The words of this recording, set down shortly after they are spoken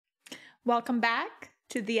Welcome back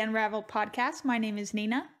to the Unraveled podcast. My name is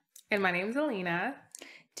Nina. And my name is Alina.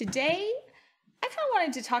 Today, I kind of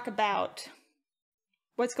wanted to talk about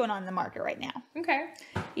what's going on in the market right now. Okay.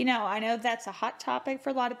 I know that's a hot topic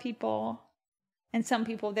for a lot of people, and some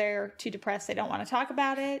people, they're too depressed. They don't want to talk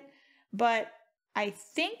about it, but I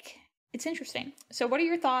think it's interesting. So what are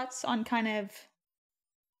your thoughts on kind of,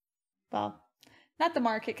 well, not the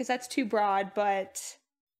market, because that's too broad, but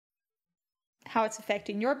how it's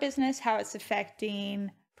affecting your business, how it's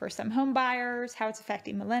affecting first-time home buyers, how it's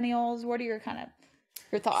affecting millennials? What are your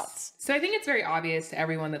thoughts? So I think it's very obvious to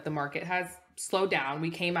everyone that the market has slowed down.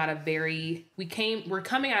 We're coming out of a very,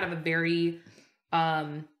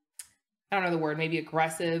 I don't know the word, maybe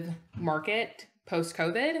aggressive market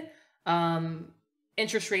post-COVID.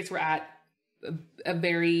 Interest rates were at a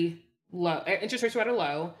very low,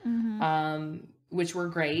 Mm-hmm. Which were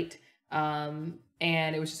great.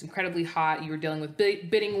 And it was just incredibly hot. You were dealing with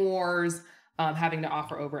bidding wars, having to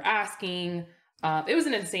offer over asking. It was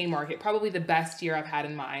an insane market, probably the best year I've had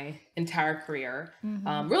in my entire career.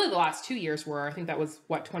 Mm-hmm. Really the last 2 years were, I think that was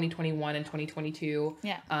 2021 and 2022.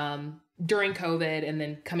 Yeah. During COVID and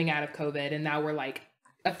then coming out of COVID. And now we're like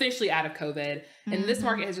officially out of COVID. And this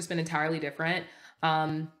market has just been entirely different.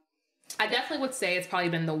 I definitely would say it's probably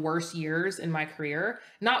been the worst years in my career.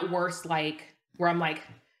 Not worse like where I'm like,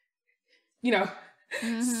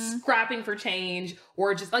 scrapping for change,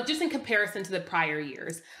 or just in comparison to the prior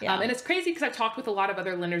years. Yeah. And it's crazy because I've talked with a lot of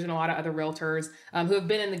other lenders and a lot of other realtors who have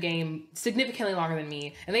been in the game significantly longer than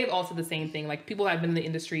me. And they've all said the same thing. Like, people that have been in the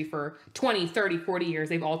industry for 20, 30, 40 years,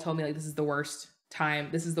 they've all told me, like, this is the worst time.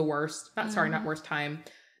 This is the worst, not worst time.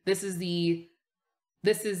 This is the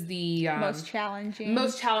most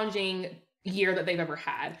challenging year that they've ever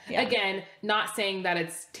had. Yeah. Again, not saying that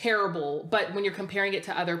it's terrible, but when you're comparing it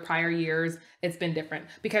to other prior years, it's been different.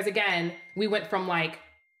 Because again, we went from like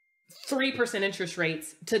 3% interest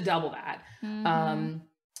rates to double that. Mm-hmm.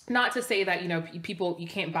 Not to say that, you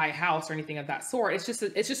can't buy a house or anything of that sort. It's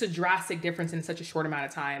just a drastic difference in such a short amount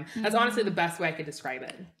of time. That's honestly the best way I could describe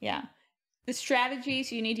it. Yeah. The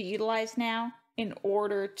strategies you need to utilize now in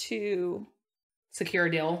order to secure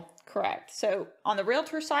a deal. Correct. So on the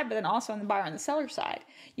realtor side, but then also on the buyer and the seller side,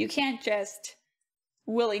 you can't just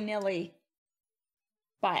willy-nilly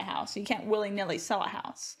buy a house. You can't willy-nilly sell a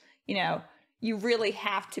house. You really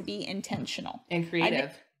have to be intentional. And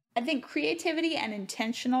creative. I think creativity and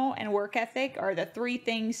intentional and work ethic are the three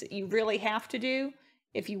things that you really have to do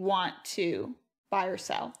if you want to buy or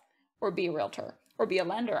sell or be a realtor or be a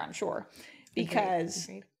lender, I'm sure. Because...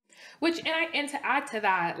 Agreed. And to add to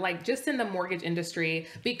that, like, just in the mortgage industry,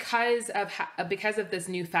 because of this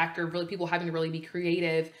new factor of really people having to really be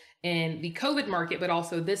creative in the COVID market, but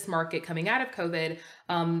also this market coming out of COVID,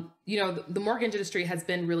 the mortgage industry has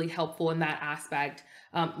been really helpful in that aspect.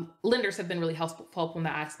 Lenders have been really helpful in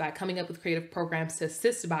that aspect, coming up with creative programs to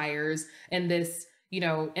assist buyers in this,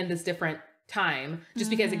 in this different time, just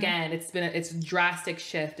because again, it's a drastic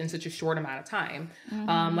shift in such a short amount of time.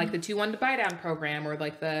 Like the 2-1 to buy down program, or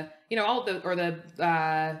like the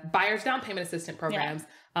buyer's down payment assistant programs.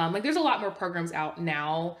 Yeah. Like, there's a lot more programs out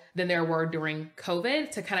now than there were during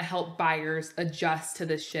COVID to kind of help buyers adjust to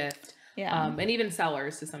this shift. Yeah. And even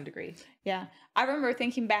sellers to some degree. Yeah. I remember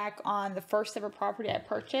thinking back on the first ever property I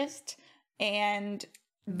purchased, and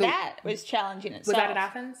that was challenging itself. Was that at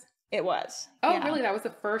Athens? It was. Oh, yeah. Really? That was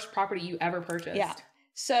the first property you ever purchased? Yeah.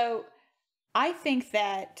 So I think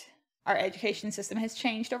that our education system has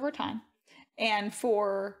changed over time. And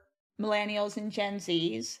for millennials and Gen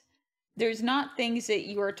Zs, there's not things that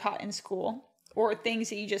you are taught in school or things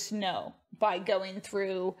that you just know by going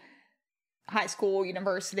through high school,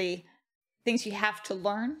 university, things you have to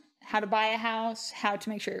learn: how to buy a house, how to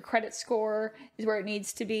make sure your credit score is where it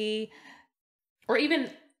needs to be. Or even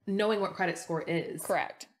knowing what credit score is.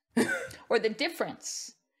 Correct. Or the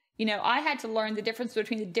difference. I had to learn the difference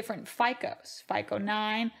between the different FICOs, FICO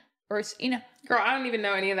 9, or, Girl, I don't even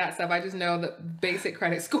know any of that stuff. I just know the basic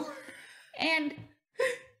credit score. And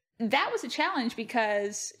that was a challenge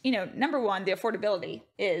because, number one, the affordability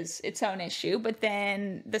is its own issue, but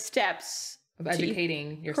then the steps of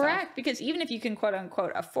educating yourself. Correct. Because even if you can, quote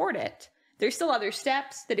unquote, afford it, there's still other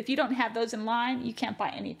steps that if you don't have those in line, you can't buy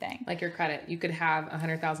anything. Like your credit. You could have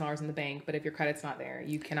 $100,000 in the bank, but if your credit's not there,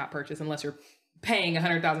 you cannot purchase unless you're paying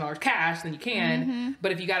 $100,000 cash, then you can.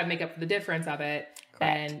 But if you got to make up for the difference of it,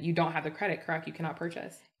 correct, and you don't have the credit, correct, you cannot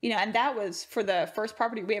purchase. And that was for the first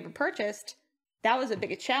property we ever purchased. That was the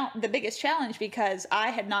biggest challenge because I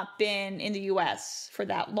had not been in the U.S. for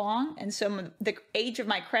that long. And so the age of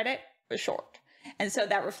my credit was short. And so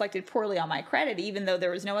that reflected poorly on my credit, even though there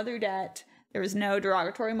was no other debt. There was no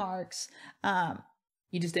derogatory marks.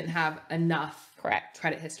 You just didn't have enough Correct.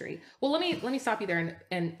 credit history. Well, let me stop you there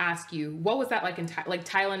and ask you, what was that like in like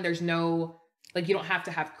Thailand? There's no, like, you don't have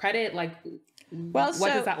to have credit. Like, Well, what so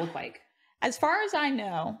does that look like? as far as I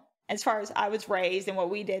know, as far as I was raised and what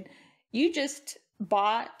we did, you just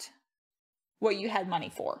bought what you had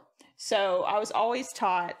money for. So I was always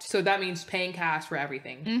taught. So that means paying cash for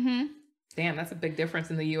everything. Mm-hmm. Damn, that's a big difference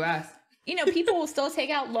in the U.S. You know, people will still take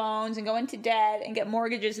out loans and go into debt and get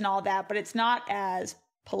mortgages and all that, but it's not as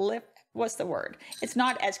what's the word? It's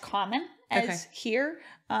not as common as here.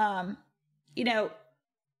 You know,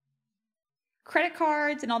 credit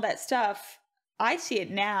cards and all that stuff, I see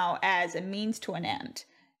it now as a means to an end.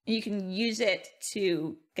 You can use it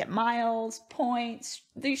to get miles, points.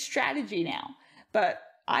 There's strategy now. But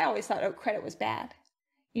I always thought, oh, credit was bad.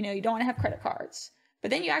 You know, you don't want to have credit cards. But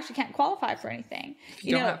then you actually can't qualify for anything.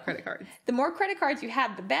 You don't have credit cards. The more credit cards you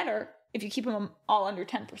have, the better if you keep them all under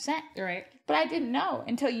 10%. Right. But I didn't know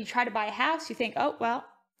until you try to buy a house. You think, oh, well,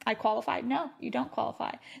 I qualified. No, you don't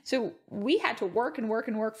qualify. So we had to work and work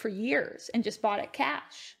and work for years and just bought it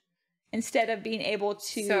cash instead of being able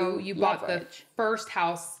to So you bought the leverage. first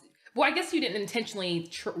house. Well, I guess you didn't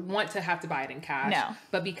intentionally want to have to buy it in cash. No.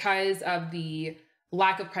 But because of the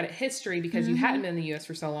lack of credit history, because you hadn't been in the U.S.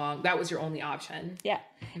 for so long, that was your only option. Yeah.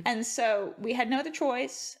 And so we had no other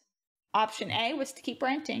choice. Option A was to keep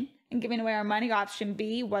renting and giving away our money. Option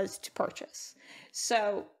B was to purchase.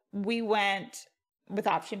 So we went with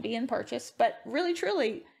option B and purchase. But really,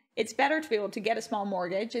 truly, it's better to be able to get a small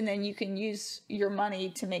mortgage and then you can use your money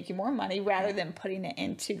to make you more money rather than putting it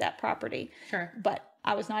into that property. Sure. But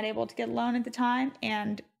I was not able to get a loan at the time.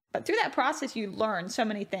 But through that process, you learn so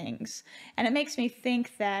many things. And it makes me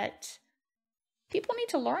think that people need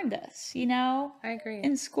to learn this, you know, I agree.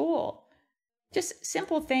 in school. Just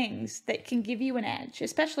simple things that can give you an edge,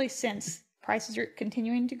 especially since prices are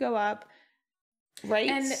continuing to go up.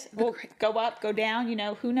 Rates will go up, go down, you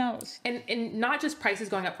know, who knows? And not just prices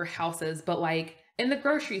going up for houses, but like in the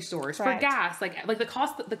grocery stores for gas, like the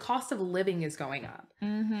cost of living is going up.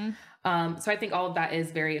 So I think all of that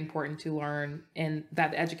is very important to learn, and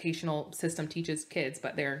that the educational system teaches kids,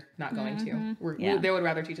 but they're not going to. They would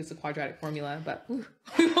rather teach us the quadratic formula, but we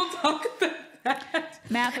won't talk about that.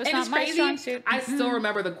 Math was not my strong suit. I still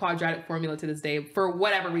remember the quadratic formula to this day for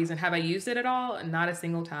whatever reason. Have I used it at all? Not a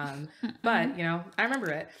single time. But you know, I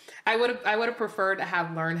remember it. I would have preferred to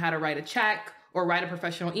have learned how to write a check or write a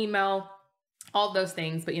professional email, all those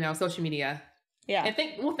things. But you know, social media. Yeah. And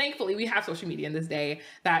thankfully we have social media in this day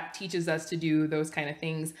that teaches us to do those kind of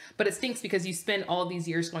things. But it stinks because you spend all these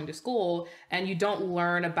years going to school and you don't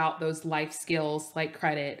learn about those life skills like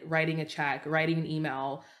credit, writing a check, writing an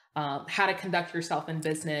email, how to conduct yourself in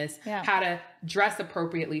business, how to dress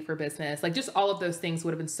appropriately for business. Like just all of those things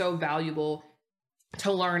would have been so valuable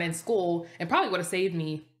to learn in school and probably would have saved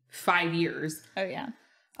me 5 years. Oh yeah.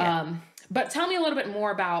 But tell me a little bit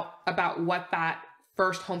more about what that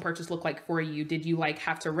first home purchase looked like for you. Did you like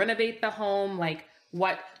have to renovate the home? Like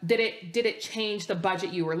what did it change the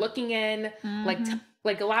budget you were looking in?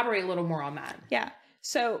 Like elaborate a little more on that. Yeah.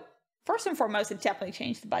 So first and foremost, it definitely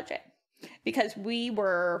changed the budget because we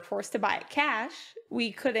were forced to buy it cash.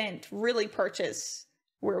 We couldn't really purchase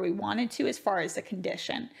where we wanted to as far as the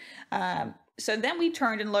condition. So then we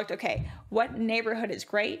turned and looked, okay, what neighborhood is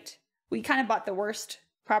great? We kind of bought the worst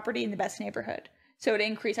property in the best neighborhood. So it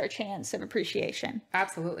increased our chance of appreciation.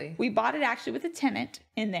 Absolutely. We bought it actually with a tenant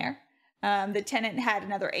in there. The tenant had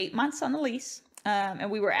another 8 months on the lease.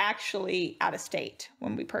 And we were actually out of state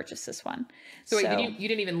when we purchased this one. So wait, you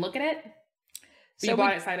didn't even look at it? So you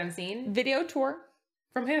bought it sight unseen? Video tour.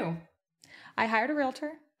 From who? I hired a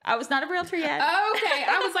realtor. I was not a realtor yet. Okay.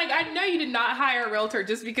 I was like, I know you did not hire a realtor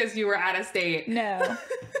just because you were out of state. No.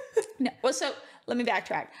 No. Well, so let me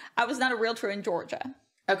backtrack. I was not a realtor in Georgia.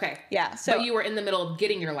 Okay. Yeah. So but you were in the middle of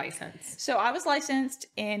getting your license. So I was licensed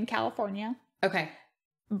in California. Okay.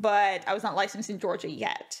 But I was not licensed in Georgia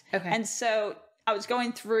yet. Okay. And so I was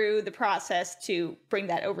going through the process to bring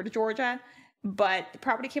that over to Georgia, but the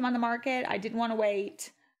property came on the market. I didn't want to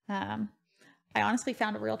wait. I honestly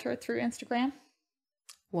found a realtor through Instagram.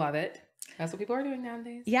 Love it. That's what people are doing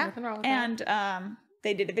nowadays. Yeah. Nothing wrong with that. And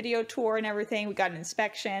they did a video tour and everything. We got an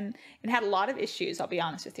inspection. It had a lot of issues, I'll be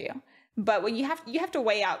honest with you. But when you have to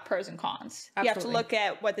weigh out pros and cons. Absolutely. You have to look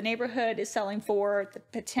at what the neighborhood is selling for, the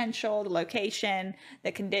potential, the location,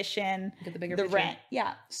 the condition, Get the bigger the picture. rent.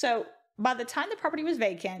 Yeah. So by the time the property was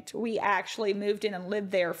vacant, we actually moved in and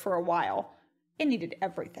lived there for a while. It needed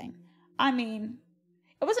everything. I mean,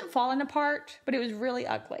 it wasn't falling apart, but it was really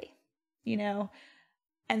ugly, you know?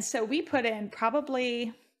 And so we put in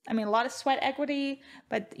probably, a lot of sweat equity,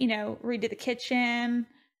 but, redid the kitchen,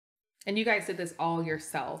 And you guys did this all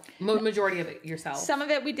yourself, majority of it yourself. Some of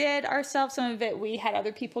it we did ourselves. Some of it we had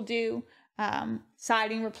other people do.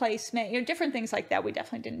 Siding replacement, different things like that. We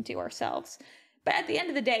definitely didn't do ourselves. But at the end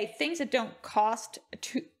of the day, things that don't cost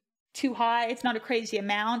too high, it's not a crazy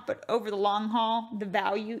amount, but over the long haul, the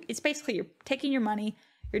value, it's basically you're taking your money,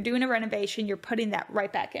 you're doing a renovation, you're putting that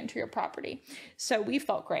right back into your property. So we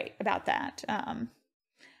felt great about that.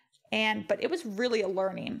 But it was really a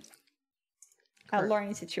learning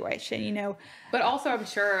situation, But also I'm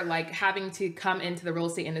sure like having to come into the real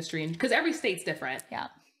estate industry, because every state's different. Yeah.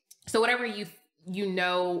 So whatever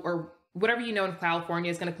or whatever you know in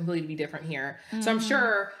California is going to completely be different here. Mm-hmm. So I'm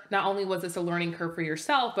sure not only was this a learning curve for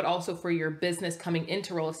yourself, but also for your business coming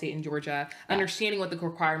into real estate in Georgia, understanding what the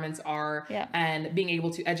requirements are, and being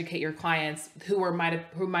able to educate your clients who might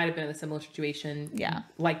have been in a similar situation,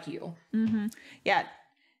 like you. Mm-hmm. Yeah,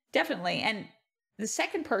 definitely. And the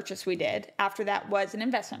second purchase we did after that was an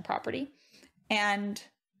investment property, and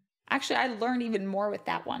actually I learned even more with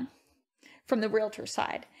that one from the realtor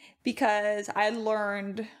side, because I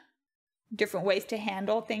learned different ways to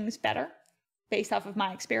handle things better based off of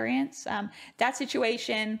my experience. That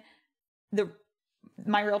situation,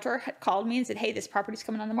 my realtor had called me and said, hey, this property's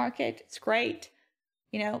coming on the market. It's great.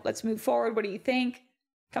 Let's move forward. What do you think?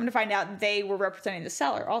 Come to find out, they were representing the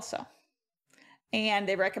seller also. And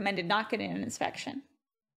they recommended not getting an inspection.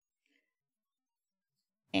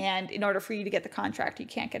 And in order for you to get the contract, you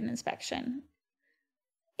can't get an inspection.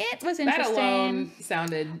 It was interesting. That alone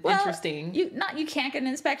sounded interesting. You can't get an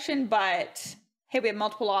inspection, but hey, we have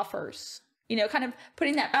multiple offers. Kind of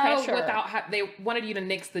putting that pressure. They wanted you to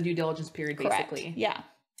nix the due diligence period, basically. Correct. Yeah.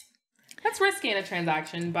 That's risky in a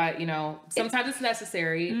transaction, but sometimes it's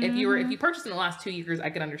necessary. Mm-hmm. If you purchased in the last 2 years, I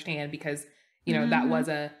could understand, because that was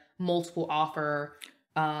a multiple offer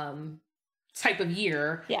type of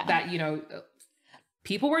year that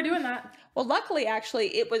people were doing that. Well, luckily,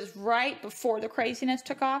 actually, it was right before the craziness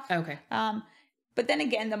took off. Okay. But then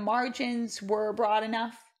again, the margins were broad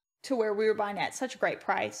enough to where we were buying at such a great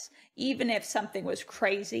price, even if something was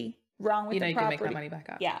crazy wrong with the property. You can make that money back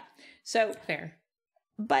up. Yeah. So fair.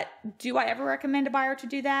 But do I ever recommend a buyer to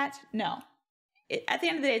do that? No. At the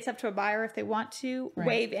end of the day, it's up to a buyer if they want to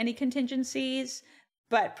waive any contingencies,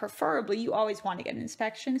 but preferably you always want to get an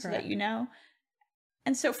inspection so that you know.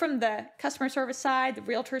 And so from the customer service side, the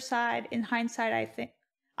realtor side, in hindsight, I think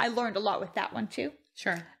I learned a lot with that one too.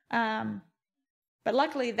 Sure. But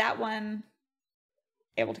luckily that one,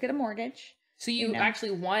 able to get a mortgage. So you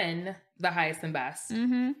actually won the highest and best.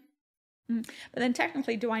 Mm-hmm. Mm-hmm. But then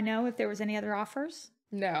technically, do I know if there was any other offers?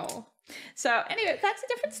 No. So anyway, that's a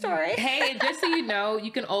different story. Hey, just so you know,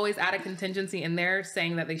 you can always add a contingency in there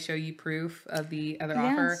saying that they show you proof of the other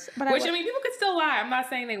offer. Which, people could still lie. I'm not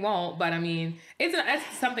saying they won't, but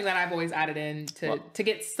it's something that I've always added in to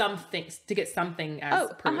get something as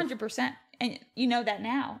proof. 100%. And you know that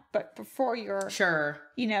now, but before you're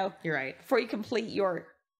you're right. Before you complete your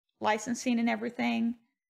licensing and everything.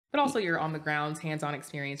 But also your on the ground, hands-on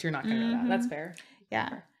experience, you're not going to know that. That's fair. Yeah.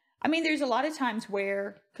 There's a lot of times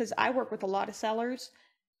where, because I work with a lot of sellers,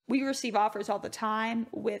 we receive offers all the time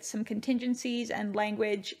with some contingencies and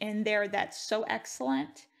language in there that's so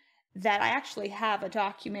excellent that I actually have a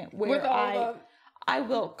document where I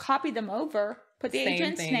will copy them over, put the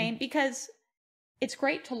agent's name, because it's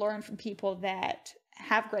great to learn from people that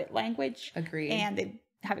have great language. Agreed. And they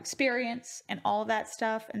have experience and all that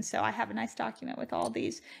stuff. And so I have a nice document with all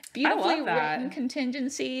these beautifully written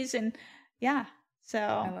contingencies and So,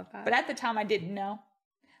 I love that. But at the time I didn't know.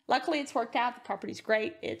 Luckily it's worked out. The property's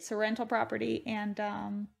great. It's a rental property.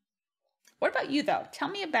 And what about you though? Tell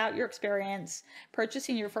me about your experience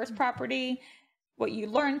purchasing your first property, what you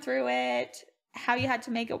learned through it, how you had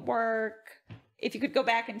to make it work. If you could go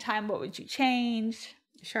back in time, what would you change?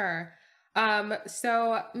 Sure.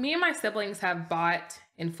 So me and my siblings have bought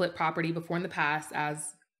and flipped property before in the past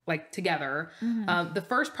as together. Mm-hmm. The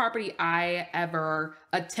first property I ever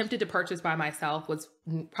attempted to purchase by myself was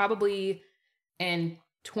probably in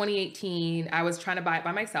 2018. I was trying to buy it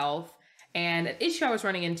by myself. And an issue I was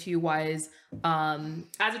running into was, as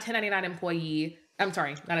a 1099 employee, I'm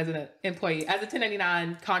sorry, not as an employee, as a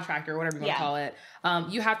 1099 contractor, whatever you want to call it,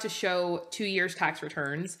 you have to show 2 years tax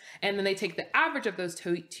returns. And then they take the average of those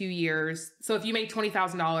 2 years. So if you made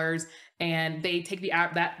 $20,000 and they take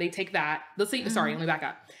that, let's say, sorry, let me back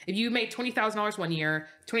up. If you made $20,000 one year,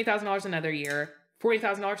 $20,000 another year,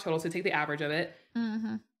 $40,000 total, so take the average of it.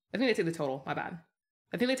 Mm-hmm. I think they take the total, my bad.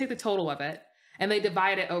 I think they take the total of it and they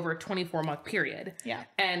divide it over a 24-month period. Yeah.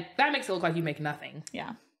 And that makes it look like you make nothing.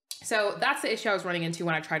 Yeah. So that's the issue I was running into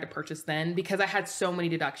when I tried to purchase then, because I had so many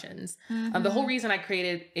deductions. The whole reason I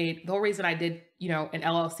the whole reason I did, an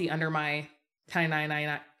LLC under my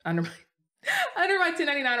 1099, under my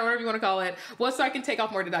 1099 or whatever you want to call it, was so I can take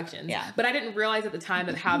off more deductions. Yeah. But I didn't realize at the time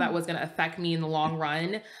that how that was going to affect me in the long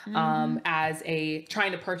run, as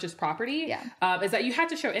trying to purchase property, is that you had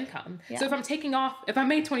to show income. Yeah. So if I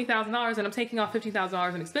made $20,000 and I'm taking off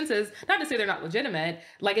 $15,000 in expenses, not to say they're not legitimate,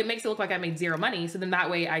 like it makes it look like I made zero money. So then that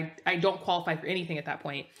way I don't qualify for anything at that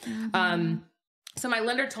point. So my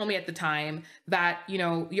lender told me at the time that,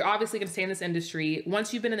 you're obviously going to stay in this industry.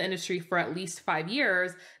 Once you've been in the industry for at least 5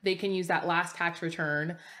 years, they can use that last tax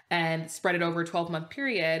return and spread it over a 12-month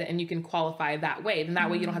period, and you can qualify that way. Then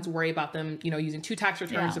that way you don't have to worry about them, using 2 tax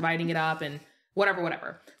returns, dividing it up and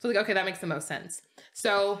whatever. So like, okay, that makes the most sense.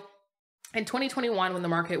 So in 2021, when the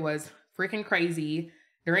market was freaking crazy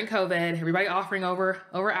during COVID, everybody offering over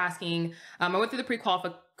asking, I went through the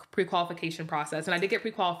pre-qualification process, and I did get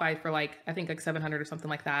pre-qualified for I think 700 or something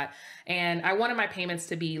like that. And I wanted my payments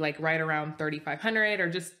to be right around 3,500 or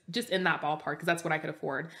just in that ballpark, because that's what I could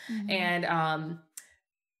afford. And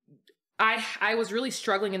I was really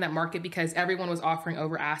struggling in that market because everyone was offering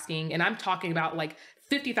over asking, and I'm talking about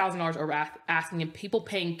 $50,000 over asking, and people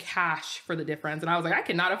paying cash for the difference. And I was like, I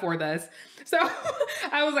cannot afford this. So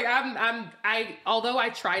I was like, although I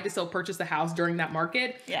tried to still purchase a house during that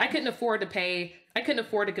market, I couldn't afford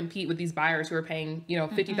to compete with these buyers who were paying,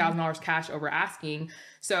 $50,000 cash over asking.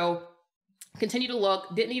 So continue to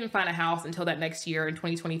look, didn't even find a house until that next year in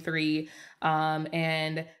 2023.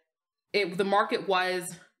 And the market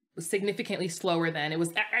was significantly slower then. It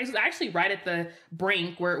was actually right at the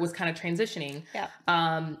brink where it was kind of transitioning. Yeah.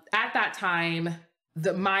 At that time,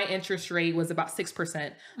 my interest rate was about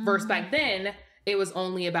 6%, versus back then it was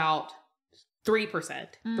only about 3%,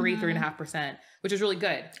 3.5%, which is really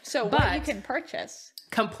good. So what you can purchase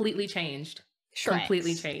completely changed. Shrinks.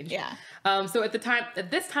 Completely changed. Yeah. So at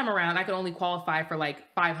this time around, I could only qualify for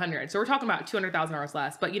 500. So we're talking about $200,000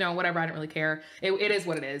 less, but whatever. I didn't really care. It is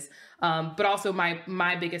what it is. But also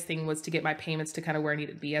my biggest thing was to get my payments to kind of where I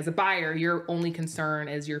needed to be. As a buyer, your only concern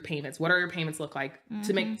is your payments. What are your payments look like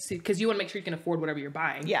because you want to make sure you can afford whatever you're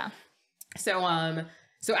buying. Yeah. So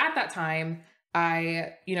at that time,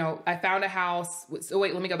 I found a house. So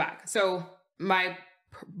wait, let me go back. So my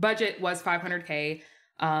budget was $500K.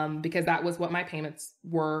 Because that was what my payments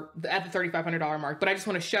were at the $3,500 mark. But I just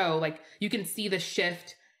want to show, you can see the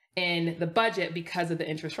shift in the budget because of the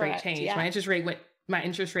interest rate change. Yeah. My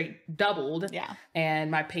interest rate doubled. Yeah.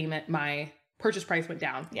 And my purchase price went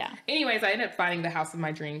down. Yeah. Anyways, I ended up finding the house of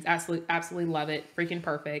my dreams. Absolutely love it. Freaking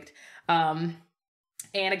perfect.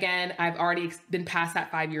 And again, I've already been past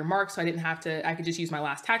that 5-year mark, so I could just use my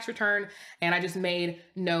last tax return. And I just made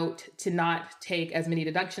note to not take as many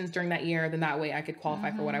deductions during that year. Then that way I could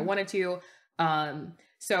qualify for what I wanted to.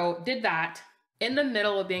 So did that. In the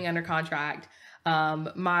middle of being under contract,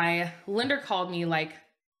 my lender called me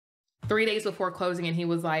 3 days before closing, and he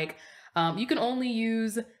was like, the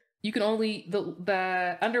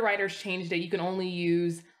underwriters changed it. You can only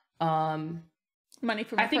use, money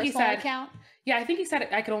from a personal account. Yeah, I think he said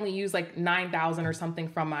I could only use $9,000 or something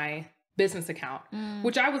from my business account,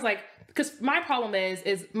 which I was because my problem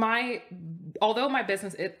is although my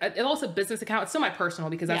business, it's also a business account, it's still my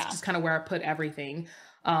personal, because that's just kind of where I put everything,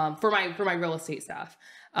 for my real estate stuff,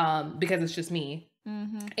 because it's just me.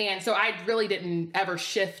 And so I really didn't ever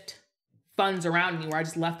shift funds around anywhere. I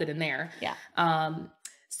just left it in there. Yeah.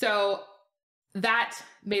 So that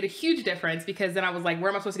made a huge difference, because then I was like, where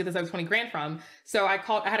am I supposed to get this other 20 grand from? So I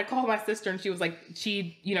had to call my sister, and she was like,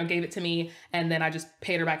 she gave it to me, and then I just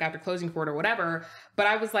paid her back after closing for it or whatever. But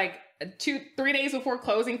I was 2-3 days before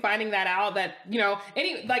closing, finding that out, that,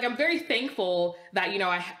 I'm very thankful that,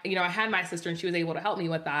 I had my sister, and she was able to help me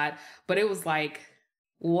with that. But it was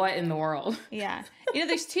what in the world? Yeah.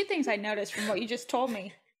 There's 2 things I noticed from what you just told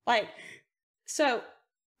me. So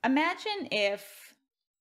imagine if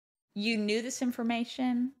you knew this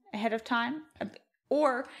information ahead of time,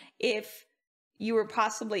 or if you were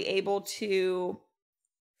possibly able to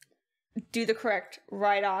do the correct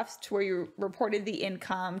write-offs to where you reported the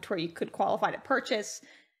income to where you could qualify to purchase,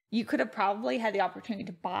 you could have probably had the opportunity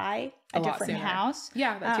to buy a different house.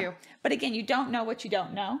 Yeah, that too. But again, you don't know what you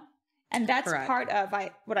don't know. And that's correct. Part of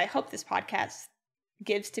what I hope this podcast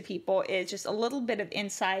gives to people is just a little bit of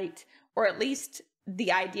insight, or at least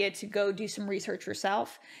the idea to go do some research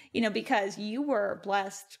yourself, because you were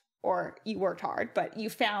blessed, or you worked hard, but you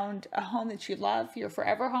found a home that you love, your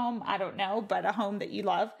forever home. I don't know, but a home that you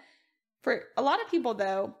love. For a lot of people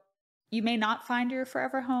though, you may not find your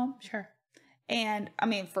forever home. Sure. And I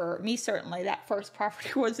mean, for me, certainly that first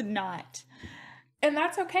property was not. And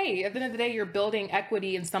that's okay. At the end of the day, you're building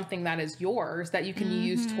equity in something that is yours that you can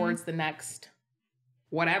use towards the next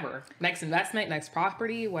whatever, next investment, next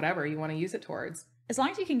property, whatever you want to use it towards. As long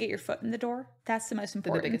as you can get your foot in the door, that's the most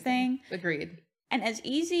important biggest thing. Agreed. And as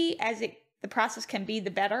easy as the process can be,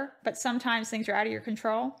 the better. But sometimes things are out of your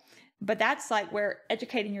control. But that's like where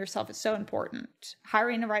educating yourself is so important.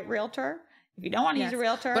 Hiring the right realtor. If you don't want to use a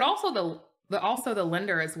realtor. But also the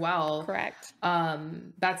lender as well. Correct.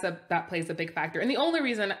 That plays a big factor. And the only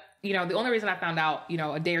reason I found out,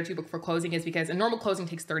 a day or two before closing is because a normal closing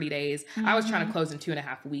takes 30 days. I was trying to close in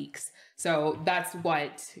 2.5 weeks. So that's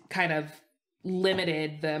what kind of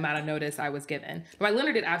limited the amount of notice I was given. My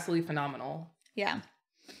lender did absolutely phenomenal. Yeah.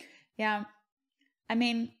 Yeah. I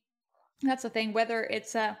mean, that's the thing, whether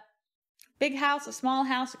it's a big house, a small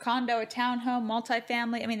house, a condo, a townhome,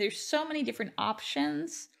 multifamily. I mean, there's so many different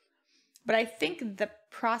options, but I think the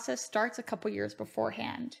process starts a couple years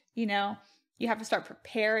beforehand. You have to start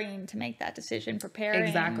preparing to make that decision,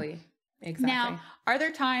 Exactly. Now, are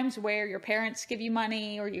there times where your parents give you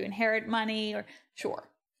money or you inherit money or sure,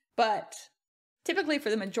 but typically for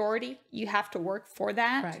the majority, you have to work for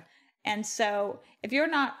that. Right. And so if you're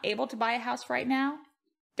not able to buy a house right now,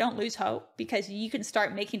 don't lose hope because you can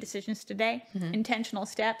start making decisions today, intentional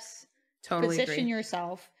steps, totally position agree.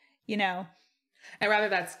 yourself, And whether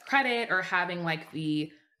that's credit or having like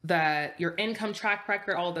your income track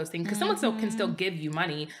record, all of those things, because someone can still give you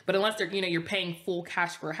money, but unless they're, you're paying full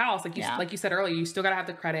cash for a house, like you said earlier, you still got to have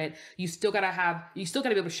the credit. You still got to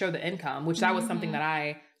be able to show the income, which that was something that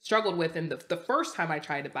I struggled with. And the first time I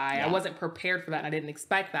tried to buy, I wasn't prepared for that. And I didn't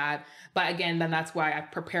expect that. But again, then that's why I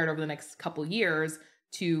prepared over the next couple years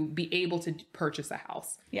to be able to purchase a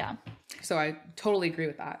house. Yeah. So I totally agree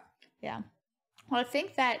with that. Yeah. Well, I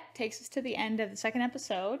think that takes us to the end of the second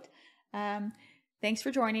episode. Thanks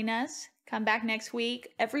for joining us. Come back next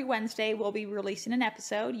week. Every Wednesday, we'll be releasing an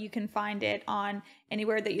episode. You can find it on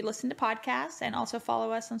anywhere that you listen to podcasts and also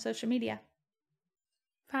follow us on social media.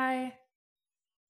 Bye.